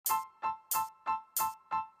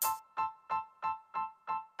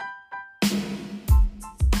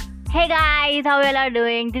Hey guys, how you all are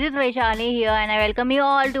doing? This is Vaishali here, and I welcome you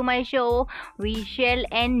all to my show. We shall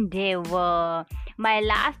endeavor. My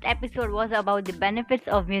last episode was about the benefits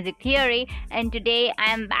of music theory, and today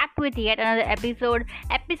I am back with yet another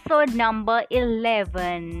episode number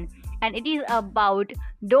 11, and it is about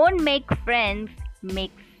don't make friends,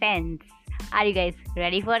 make sense. Are you guys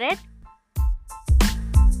ready for it?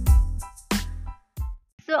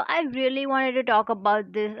 So I really wanted to talk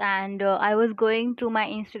about this, and I was going through my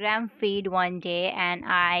Instagram feed one day, and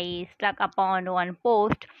I stuck upon one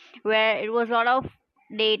post where it was a lot of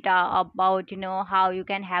data about how you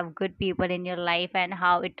can have good people in your life and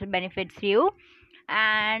how it benefits you,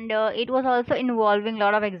 and it was also involving a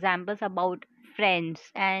lot of examples about friends,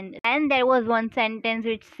 and there was one sentence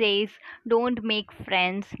which says don't make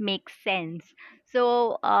friends, make sense.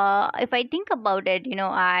 So if I think about it,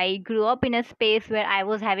 I grew up in a space where I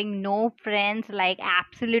was having no friends, like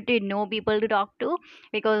absolutely no people to talk to,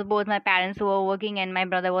 because both my parents were working and my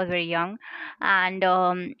brother was very young. And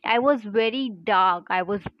I was very dark, I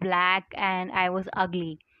was black, and I was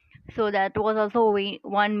ugly. So that was also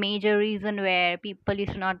one major reason where people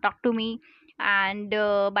used to not talk to me. And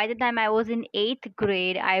by the time I was in 8th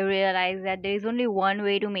grade, I realized that there is only one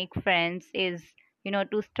way to make friends, is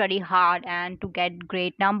to study hard and to get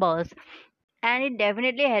great numbers. And it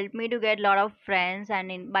definitely helped me to get a lot of friends.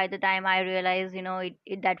 And by the time I realized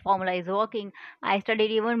that formula is working, I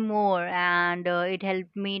studied even more, and it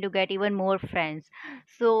helped me to get even more friends.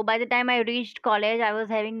 So by the time I reached college, I was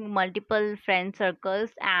having multiple friend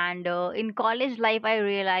circles. And in college life, I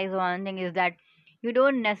realized one thing is that you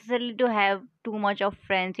don't necessarily to have too much of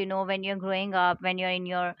friends. When you're growing up, when you're in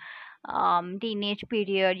your teenage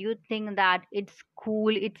period, you think that it's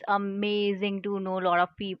cool, it's amazing to know a lot of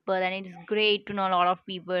people, and it's great to know a lot of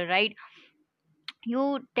people, right?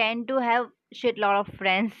 You tend to have shit lot of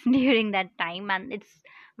friends during that time, and it's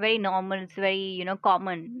very normal, it's very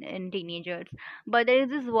common in teenagers. But there is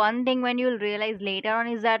this one thing when you'll realize later on,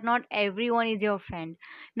 is that not everyone is your friend.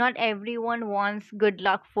 Not everyone wants good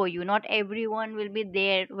luck for you. Not everyone will be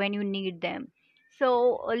there when you need them.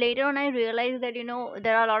 So later on I realized that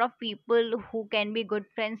there are a lot of people who can be good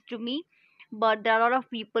friends to me, but there are a lot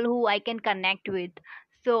of people who I can connect with.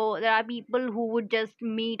 So there are people who would just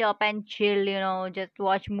meet up and chill, just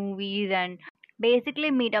watch movies and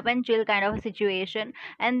basically meet up and chill kind of a situation.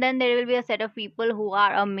 And then there will be a set of people who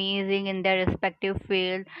are amazing in their respective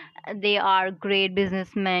field. They are great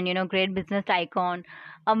businessmen, great business icon,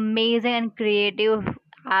 amazing and creative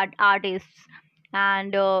artists.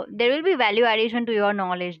 And there will be value addition to your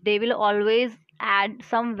knowledge. They will always add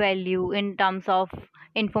some value in terms of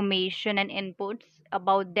information and inputs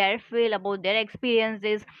about their field, about their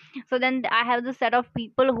experiences. So then I have the set of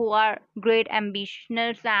people who are great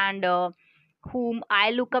ambitioners, and whom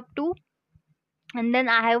I look up to. And then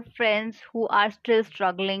I have friends who are still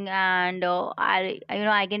struggling, and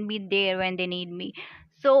I can be there when they need me.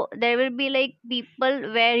 So there will be like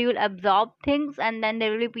people where you'll absorb things, and then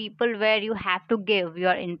there will be people where you have to give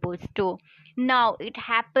your inputs to. Now it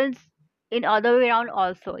happens in other way around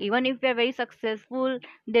also. Even if you're very successful,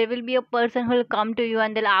 there will be a person who will come to you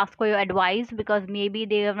and they'll ask for your advice, because maybe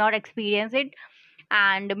they have not experienced it,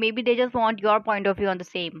 and maybe they just want your point of view on the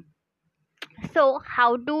same. So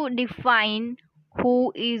how to define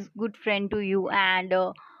who is good friend to you, and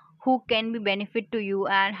who can be benefit to you,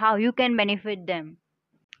 and how you can benefit them?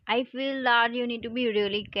 I feel that you need to be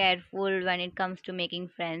really careful when it comes to making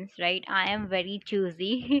friends, right? I am very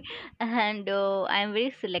choosy and I am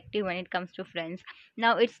very selective when it comes to friends.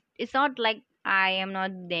 Now it's not like I am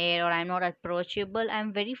not there or I'm not approachable.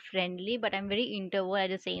 I'm very friendly, but I'm very introvert at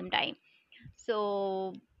the same time.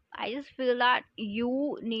 So I just feel that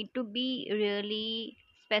you need to be really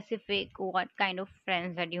specific what kind of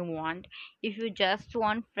friends that you want. If you just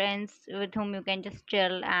want friends with whom you can just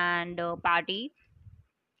chill and party,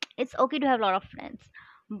 it's okay to have a lot of friends.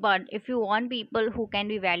 But if you want people who can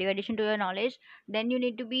be value addition to your knowledge, then you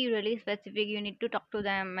need to be really specific. You need to talk to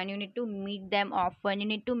them, and you need to meet them often. You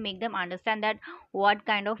need to make them understand that what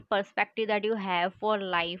kind of perspective that you have for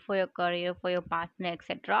life, for your career, for your partner,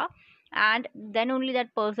 etc. And then only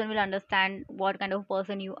that person will understand what kind of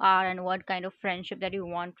person you are and what kind of friendship that you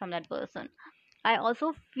want from that person. I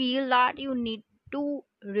also feel that you need to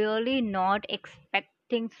really not expect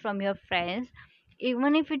things from your friends,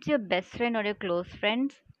 even if it's your best friend or your close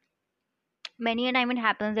friends. Many a time it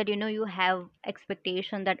happens that you have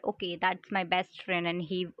expectation that okay, that's my best friend and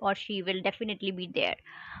he or she will definitely be there.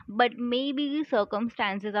 But maybe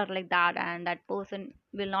circumstances are like that, and that person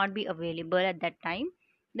will not be available at that time.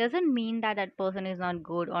 Doesn't mean that that person is not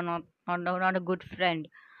good or not a good friend.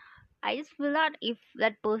 I just feel that if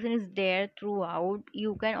that person is there throughout,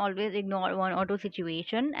 you can always ignore one or two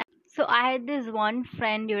situation. So I had this one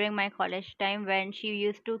friend during my college time when she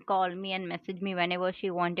used to call me and message me whenever she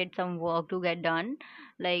wanted some work to get done.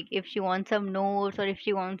 Like if she wants some notes or if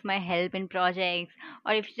she wants my help in projects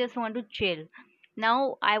or if she just want to chill.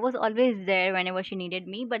 Now I was always there whenever she needed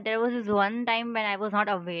me, but there was this one time when I was not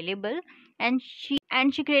available and she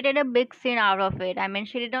created a big scene out of it. I mean,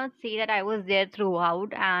 she did not see that I was there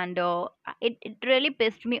throughout, and it really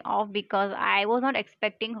pissed me off because I was not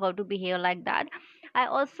expecting her to behave like that. I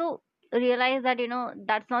also realized that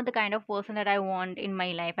that's not the kind of person that I want in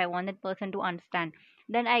my life. I want that person to understand.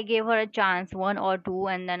 Then I gave her a chance, one or two,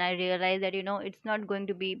 and then I realized that it's not going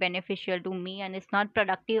to be beneficial to me and it's not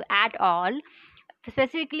productive at all.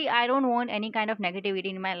 Specifically, I don't want any kind of negativity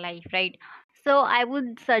in my life, right? So I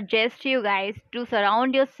would suggest you guys to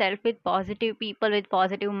surround yourself with positive people with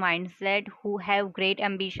positive mindset who have great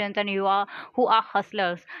ambitions and who are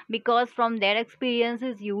hustlers, because from their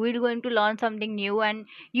experiences you will going to learn something new, and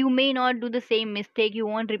you may not do the same mistake. You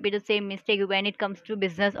won't repeat the same mistake when it comes to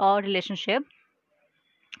business or relationship.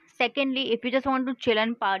 Secondly, if you just want to chill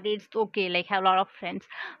and party, it's okay, like have a lot of friends,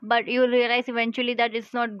 but you'll realize eventually that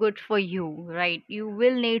it's not good for you, right? You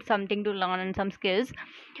will need something to learn and some skills.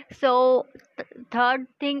 So third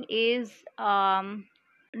thing is,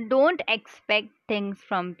 don't expect things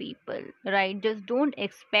from people, right? Just don't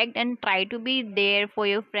expect and try to be there for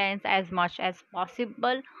your friends as much as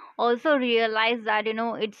possible. Also realize that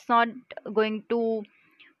it's not going to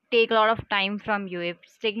take a lot of time from you. If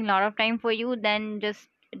it's taking a lot of time for you, then just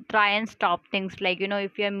try and stop things. Like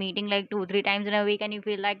if you're meeting like 2 3 times in a week and you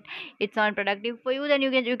feel like it's not productive for you, then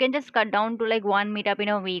you can just cut down to like one meetup in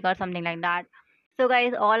a week or something like that. So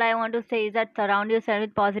guys, all I want to say is that surround yourself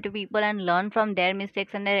with positive people and learn from their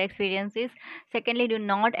mistakes and their experiences. Secondly, do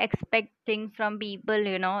not expect things from people,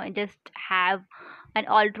 just have an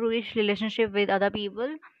altruist relationship with other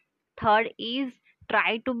people. Third is,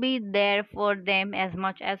 try to be there for them as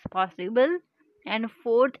much as possible. And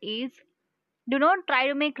fourth is, do not try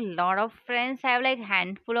to make a lot of friends. Have like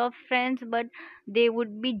handful of friends, but they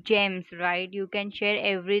would be gems, right? You can share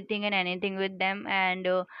everything and anything with them, and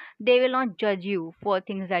they will not judge you for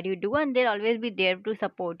things that you do, and they'll always be there to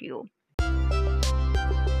support you.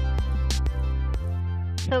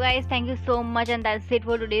 So guys, thank you so much, and that's it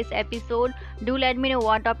for today's episode. Do let me know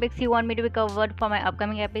what topics you want me to be covered for my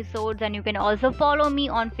upcoming episodes, and you can also follow me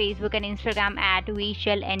on Facebook and Instagram at We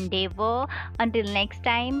Shall Endeavor. Until next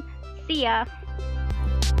time, see ya.